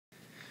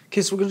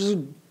Okay, so we're going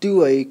to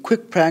do a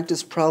quick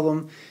practice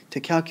problem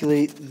to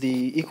calculate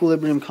the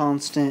equilibrium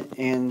constant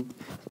and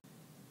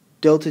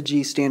delta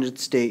G standard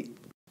state.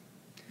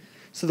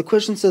 So the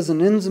question says an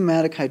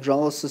enzymatic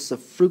hydrolysis of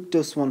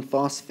fructose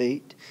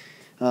 1-phosphate,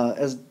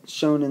 as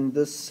shown in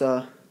this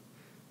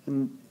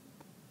in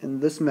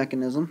this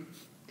mechanism,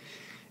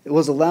 it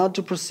was allowed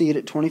to proceed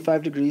at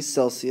 25 degrees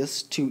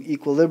Celsius to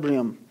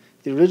equilibrium.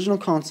 The original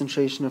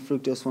concentration of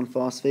fructose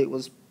 1-phosphate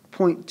was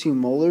 0.2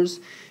 molars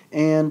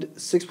and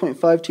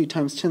 6.52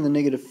 times 10 to the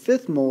negative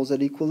fifth moles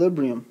at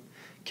equilibrium.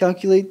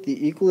 Calculate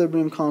the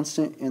equilibrium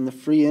constant and the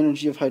free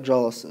energy of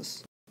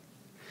hydrolysis.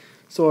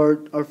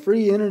 So our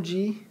free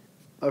energy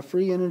of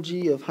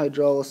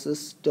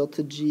hydrolysis,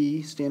 delta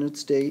G standard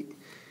state,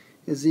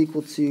 is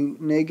equal to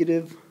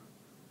negative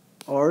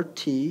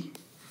RT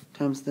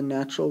times the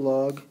natural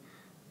log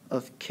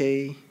of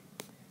KEQ.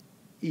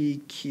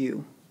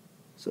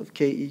 So of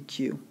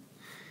KEQ.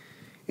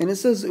 And it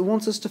says it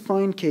wants us to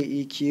find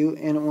KEQ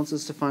and it wants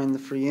us to find the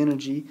free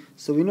energy.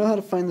 So we know how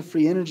to find the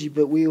free energy,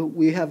 but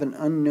we have an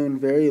unknown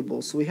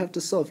variable. So we have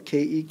to solve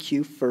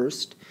KEQ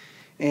first.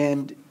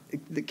 And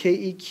the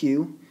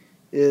KEQ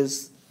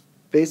is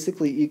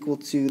basically equal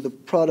to the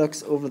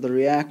products over the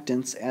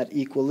reactants at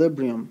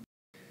equilibrium.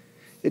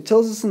 It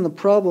tells us in the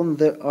problem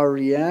that our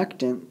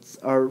reactants,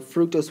 our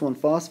fructose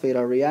 1-phosphate,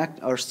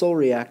 our sole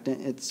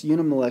reactant, it's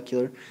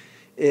unimolecular,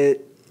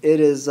 it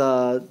is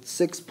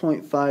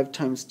 6.5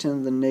 times 10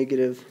 to the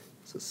negative,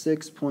 so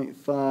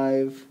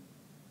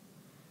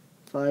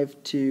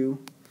 6.552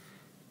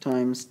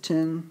 times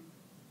 10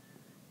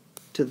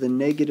 to the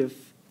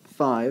negative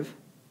 5.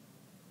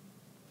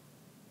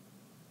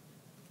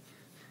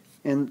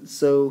 And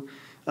so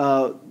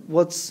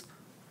what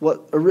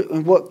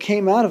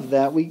came out of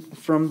that,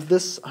 from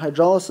this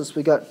hydrolysis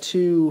we got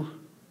two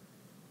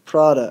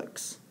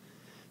products.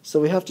 So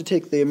we have to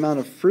take the amount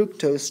of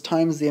fructose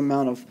times the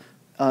amount of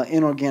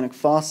inorganic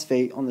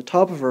phosphate on the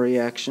top of our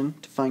reaction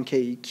to find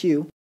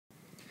KEQ.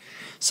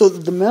 So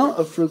the amount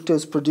of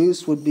fructose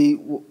produced would be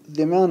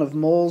the amount of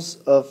moles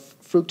of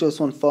fructose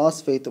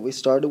 1-phosphate that we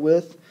started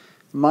with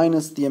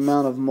minus the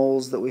amount of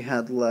moles that we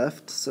had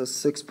left. So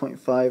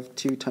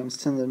 6.52 times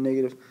 10 to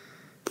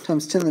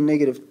the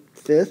negative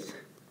fifth.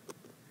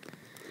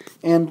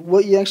 And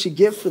what you actually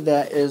get for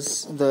that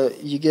is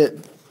you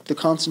get the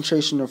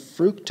concentration of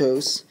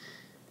fructose.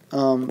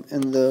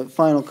 And the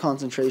final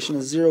concentration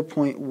is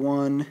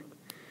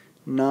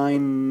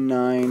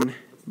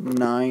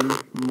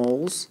 0.1999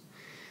 moles.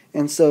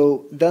 And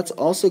so that's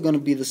also going to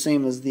be the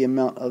same as the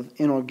amount of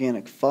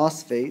inorganic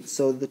phosphate.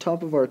 So the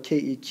top of our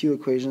KEQ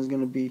equation is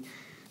going to be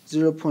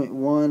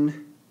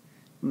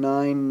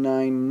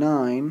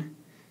 0.1999.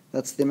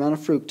 That's the amount of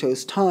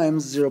fructose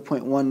times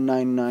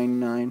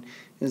 0.1999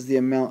 is the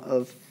amount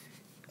of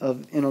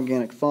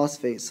inorganic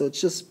phosphate. So it's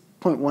just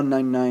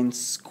 0.199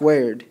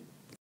 squared.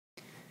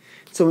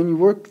 So when you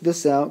work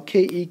this out,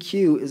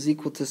 KEQ is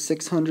equal to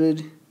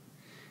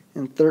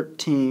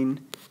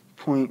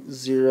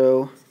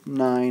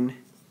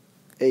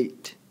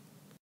 613.098.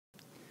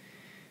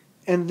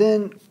 And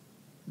then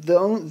the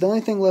only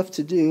thing left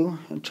to do,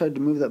 I tried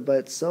to move that by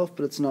itself,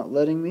 but it's not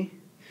letting me.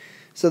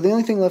 So the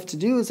only thing left to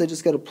do is I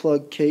just got to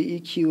plug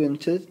KEQ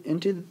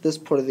into this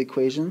part of the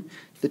equation.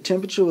 The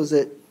temperature was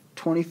at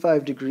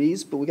 25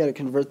 degrees, but we got to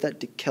convert that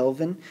to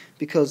Kelvin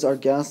because our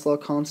gas law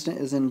constant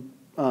is in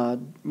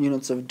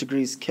units of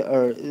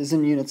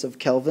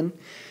Kelvin,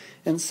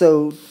 and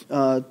so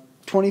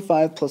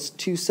 25 plus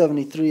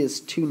 273 is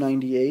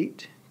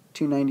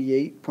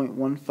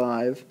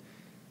 298.15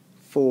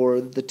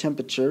 for the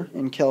temperature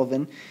in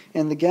Kelvin,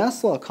 and the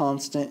gas law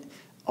constant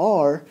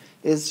R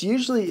is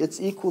usually it's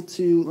equal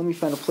to, let me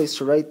find a place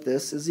to write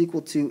this, is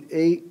equal to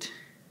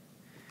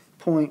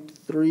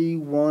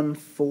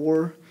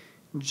 8.314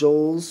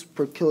 joules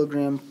per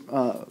kilogram,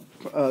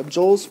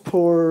 joules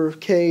per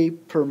K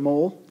per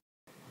mole.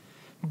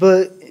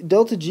 But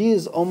delta G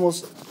is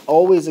almost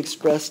always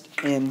expressed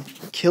in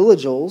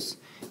kilojoules,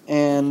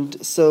 and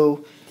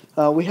so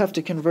we have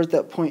to convert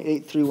that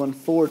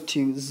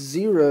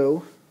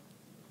 0.8314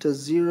 to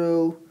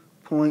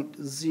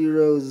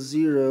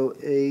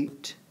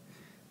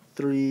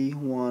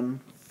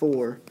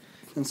 0.008314,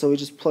 and so we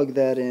just plug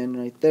that in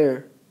right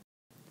there.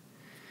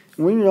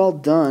 And when you're all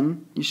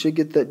done, you should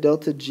get that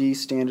delta G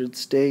standard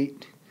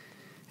state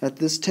at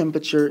this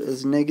temperature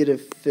is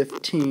negative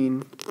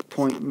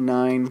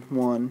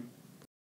 15.91.